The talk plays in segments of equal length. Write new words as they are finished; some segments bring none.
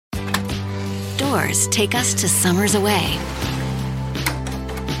doors take us to summers away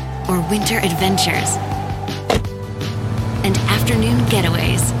or winter adventures and afternoon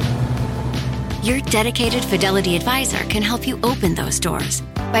getaways. Your dedicated Fidelity advisor can help you open those doors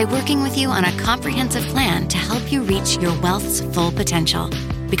by working with you on a comprehensive plan to help you reach your wealth's full potential.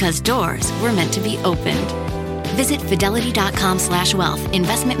 Because doors were meant to be opened. Visit fidelity.com/wealth.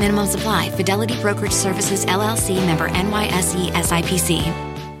 Investment minimum supply. Fidelity Brokerage Services, LLC, member NYSE SIPC.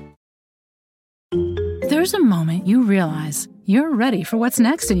 There's a moment you realize you're ready for what's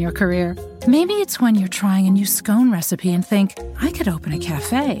next in your career. Maybe it's when you're trying a new scone recipe and think, I could open a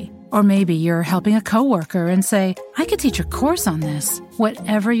cafe. Or maybe you're helping a coworker and say, I could teach a course on this.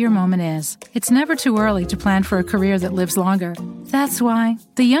 Whatever your moment is, it's never too early to plan for a career that lives longer. That's why,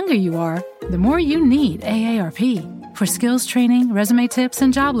 the younger you are, the more you need AARP. For skills training, resume tips,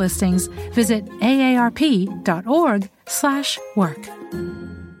 and job listings, visit aarp.org/work.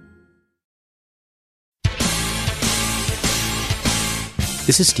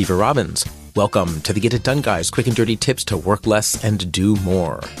 This is Steve Robbins. Welcome to the Get It Done Guys, quick and dirty tips to work less and do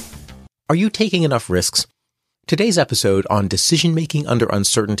more. Are you taking enough risks? Today's episode on decision-making under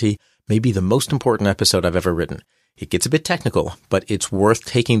uncertainty may be the most important episode I've ever written. It gets a bit technical, but it's worth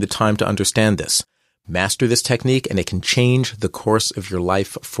taking the time to understand this. Master this technique and it can change the course of your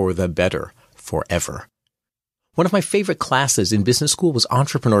life for the better, forever. One of my favorite classes in business school was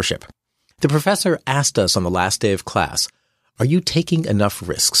entrepreneurship. The professor asked us on the last day of class, are you taking enough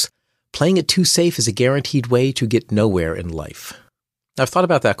risks? Playing it too safe is a guaranteed way to get nowhere in life. I've thought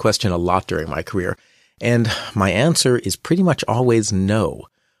about that question a lot during my career, and my answer is pretty much always no.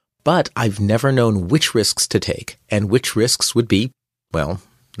 But I've never known which risks to take, and which risks would be, well,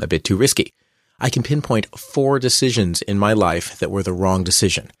 a bit too risky. I can pinpoint 4 decisions in my life that were the wrong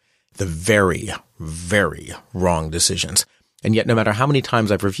decision. The very, very wrong decisions. And yet, no matter how many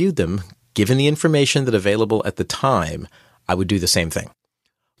times I've reviewed them, given the information that available at the time, I would do the same thing.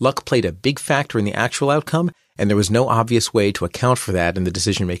 Luck played a big factor in the actual outcome, and there was no obvious way to account for that in the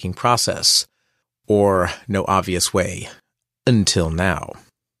decision-making process. Or no obvious way. Until now.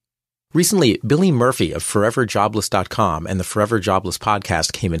 Recently, Billy Murphy of ForeverJobless.com and the Forever Jobless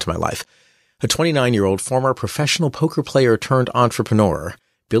podcast came into my life. A 29-year-old former professional poker player turned entrepreneur,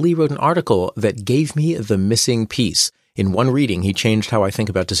 Billy wrote an article that gave me the missing piece. In one reading, he changed how I think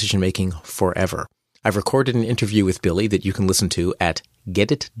about decision-making forever. I've recorded an interview with Billy that you can listen to at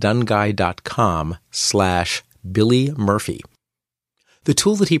getitdoneguy.com/Billy Murphy. The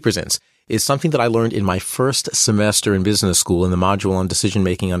tool that he presents is something that I learned in my first semester in business school in the module on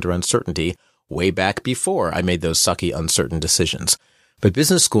decision-making under uncertainty, way back before I made those sucky, uncertain decisions. But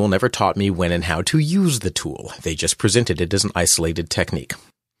business school never taught me when and how to use the tool. They just presented it as an isolated technique.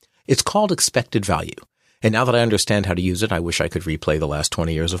 It's called expected value. And now that I understand how to use it, I wish I could replay the last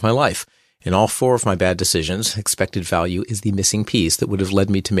 20 years of my life. In all 4 of my bad decisions, expected value is the missing piece that would have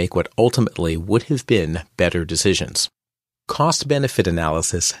led me to make what ultimately would have been better decisions. Cost-benefit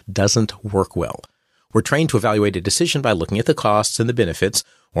analysis doesn't work well. We're trained to evaluate a decision by looking at the costs and the benefits,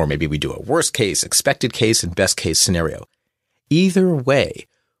 or maybe we do a worst case, expected case, and best case scenario. Either way,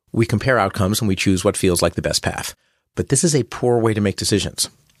 we compare outcomes and we choose what feels like the best path. But this is a poor way to make decisions.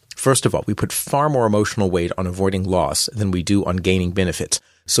 First of all, we put far more emotional weight on avoiding loss than we do on gaining benefits,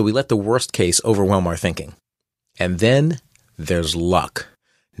 so we let the worst case overwhelm our thinking. And then there's luck.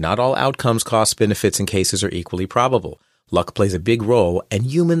 Not all outcomes, costs, benefits, and cases are equally probable. Luck plays a big role, and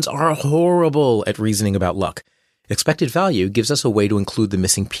humans are horrible at reasoning about luck. Expected value gives us a way to include the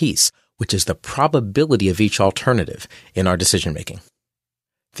missing piece, which is the probability of each alternative in our decision-making.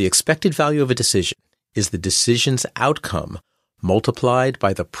 The expected value of a decision is the decision's outcome multiplied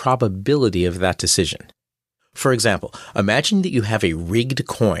by the probability of that decision. For example, imagine that you have a rigged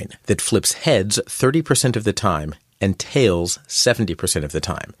coin that flips heads 30% of the time and tails 70% of the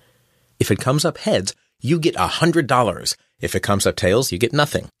time. If it comes up heads, you get $100. If it comes up tails, you get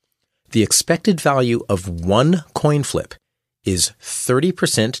nothing. The expected value of one coin flip is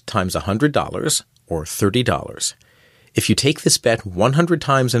 30% times $100, or $30. If you take this bet 100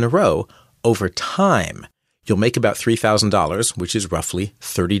 times in a row, over time, you'll make about $3,000, which is roughly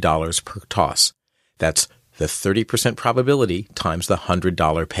 $30 per toss. That's the 30% probability times the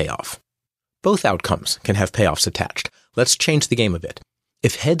 $100 payoff. Both outcomes can have payoffs attached. Let's change the game a bit.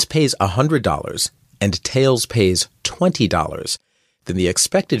 If heads pays $100 and tails pays $20, then the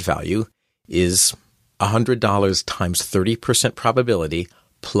expected value is $100 times 30% probability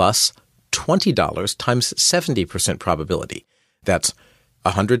plus $20 times 70% probability. That's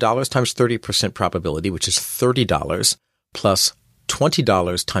 $100 times 30% probability, which is $30, plus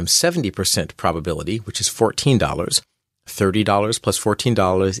 $20 times 70% probability, which is $14, $30 plus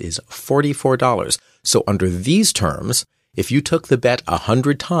 $14 is $44. So under these terms, if you took the bet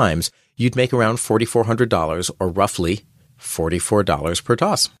 100 times, you'd make around $4,400 or roughly $44 per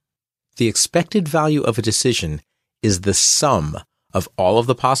toss. The expected value of a decision is the sum of all of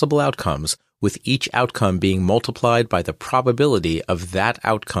the possible outcomes, with each outcome being multiplied by the probability of that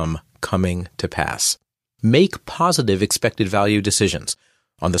outcome coming to pass. Make positive expected value decisions.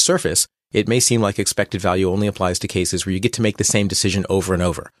 On the surface, it may seem like expected value only applies to cases where you get to make the same decision over and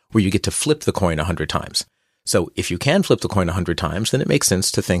over, where you get to flip the coin 100 times. So if you can flip the coin 100 times, then it makes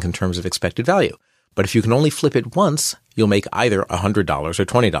sense to think in terms of expected value. But if you can only flip it once, you'll make either $100 or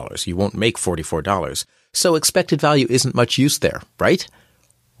 $20. You won't make $44. So expected value isn't much use there, right?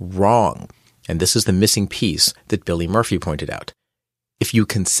 Wrong. And this is the missing piece that Billy Murphy pointed out. If you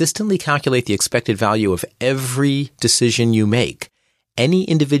consistently calculate the expected value of every decision you make, any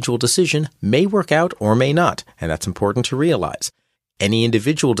individual decision may work out or may not, and that's important to realize. Any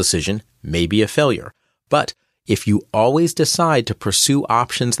individual decision may be a failure, but if you always decide to pursue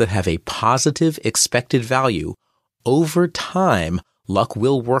options that have a positive expected value, over time, luck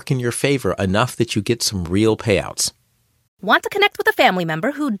will work in your favor enough that you get some real payouts. Want to connect with a family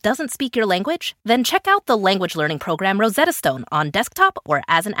member who doesn't speak your language? Then check out the language learning program Rosetta Stone on desktop or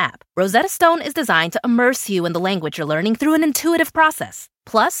as an app. Rosetta Stone is designed to immerse you in the language you're learning through an intuitive process.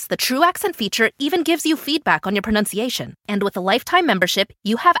 Plus, the True Accent feature even gives you feedback on your pronunciation. And with a lifetime membership,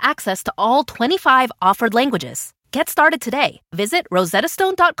 you have access to all 25 offered languages. Get started today. Visit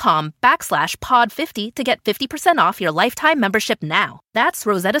rosettastone.com/pod50 to get 50% off your lifetime membership now. That's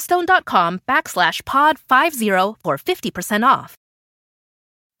rosettastone.com/pod50 for 50% off.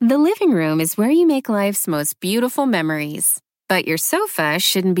 The living room is where you make life's most beautiful memories. But your sofa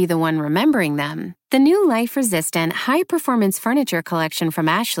shouldn't be the one remembering them. The new life-resistant, high-performance furniture collection from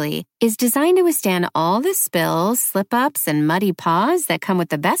Ashley is designed to withstand all the spills, slip-ups, and muddy paws that come with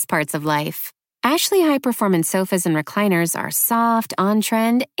the best parts of life. Ashley high-performance sofas and recliners are soft,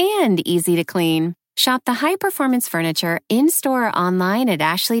 on-trend, and easy to clean. Shop the high-performance furniture in-store or online at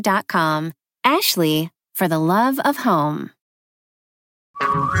ashley.com. Ashley, for the love of home.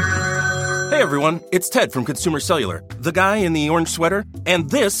 Hey everyone, it's Ted from Consumer Cellular, the guy in the orange sweater, and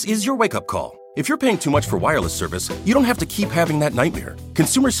this is your wake-up call. If you're paying too much for wireless service, you don't have to keep having that nightmare.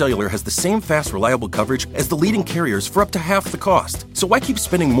 Consumer Cellular has the same fast, reliable coverage as the leading carriers for up to half the cost. So why keep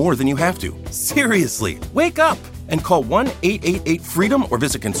spending more than you have to? Seriously, wake up and call 1-888-FREEDOM or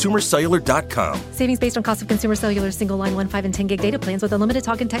visit consumercellular.com. Savings based on cost of Consumer Cellular single line 1, 5, and 10 gig data plans with unlimited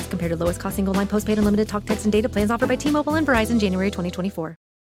talk and text compared to lowest cost single line postpaid unlimited talk, text, and data plans offered by T-Mobile and Verizon January 2024.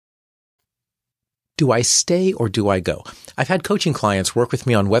 Do I stay or do I go? I've had coaching clients work with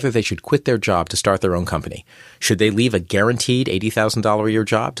me on whether they should quit their job to start their own company. Should they leave a guaranteed $80,000 a year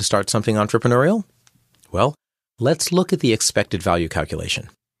job to start something entrepreneurial? Well, let's look at the expected value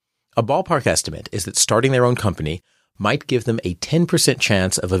calculation. A ballpark estimate is that starting their own company might give them a 10%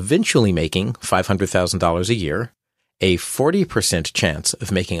 chance of eventually making $500,000 a year, a 40% chance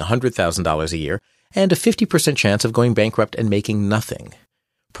of making $100,000 a year, and a 50% chance of going bankrupt and making nothing.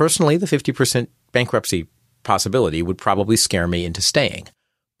 Personally, the 50% bankruptcy possibility would probably scare me into staying.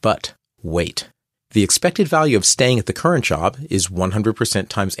 But wait. The expected value of staying at the current job is 100%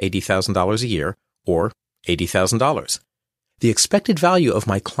 times $80,000 a year, or $80,000. The expected value of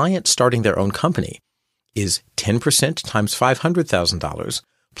my client starting their own company is 10% times $500,000,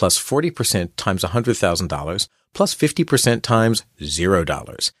 plus 40% times $100,000, plus 50% times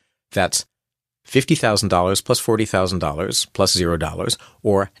 $0. That's $50,000 plus $40,000 plus $0,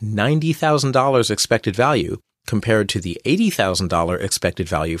 or $90,000 expected value compared to the $80,000 expected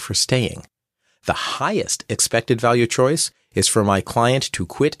value for staying. The highest expected value choice is for my client to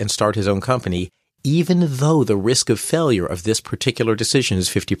quit and start his own company, even though the risk of failure of this particular decision is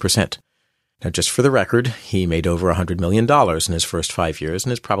 50%. Now, just for the record, he made over $100 million in his first 5 years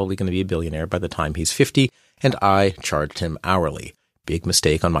and is probably going to be a billionaire by the time he's 50, and I charged him hourly. Big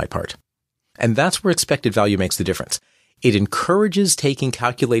mistake on my part. And that's where expected value makes the difference. It encourages taking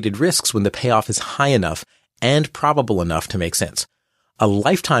calculated risks when the payoff is high enough and probable enough to make sense. A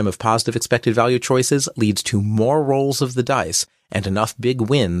lifetime of positive expected value choices leads to more rolls of the dice and enough big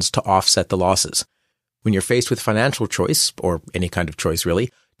wins to offset the losses. When you're faced with financial choice, or any kind of choice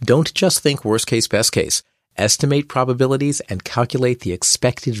really, don't just think worst case, best case. Estimate probabilities and calculate the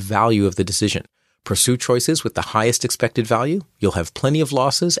expected value of the decision. Pursue choices with the highest expected value. You'll have plenty of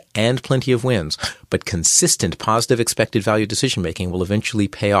losses and plenty of wins, but consistent positive expected value decision-making will eventually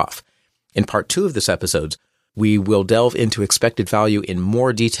pay off. In part 2 of this episode, we will delve into expected value in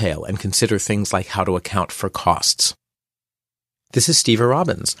more detail and consider things like how to account for costs. This is Steve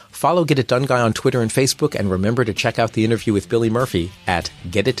Robbins. Follow Get It Done Guy on Twitter and Facebook, and remember to check out the interview with Billy Murphy at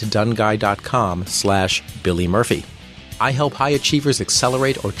getitdoneguy.com/Billy Murphy. I help high achievers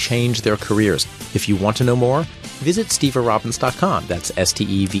accelerate or change their careers. If you want to know more, visit steverobbins.com. That's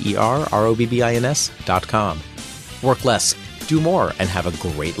SteveRobbins.com. Work less, do more, and have a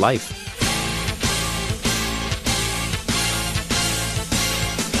great life.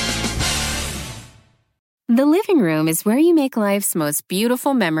 The living room is where you make life's most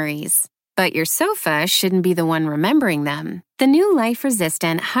beautiful memories. But your sofa shouldn't be the one remembering them. The new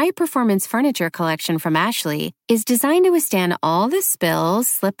life-resistant, high-performance furniture collection from Ashley is designed to withstand all the spills,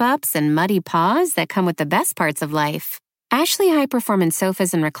 slip-ups, and muddy paws that come with the best parts of life. Ashley high-performance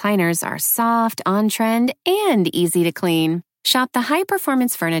sofas and recliners are soft, on-trend, and easy to clean. Shop the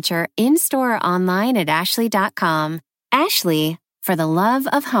high-performance furniture in-store or online at ashley.com. Ashley, for the love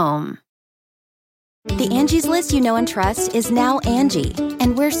of home. The Angie's List you know and trust is now Angie,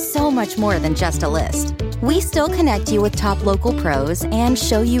 and we're so much more than just a list. We still connect you with top local pros and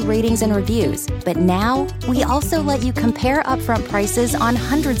show you ratings and reviews, but now we also let you compare upfront prices on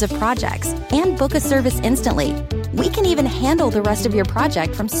hundreds of projects and book a service instantly. We can even handle the rest of your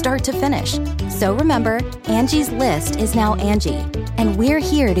project from start to finish. So remember, Angie's List is now Angie, and we're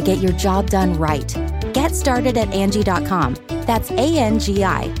here to get your job done right. Get started at Angie.com. That's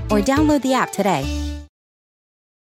ANGI, or download the app today.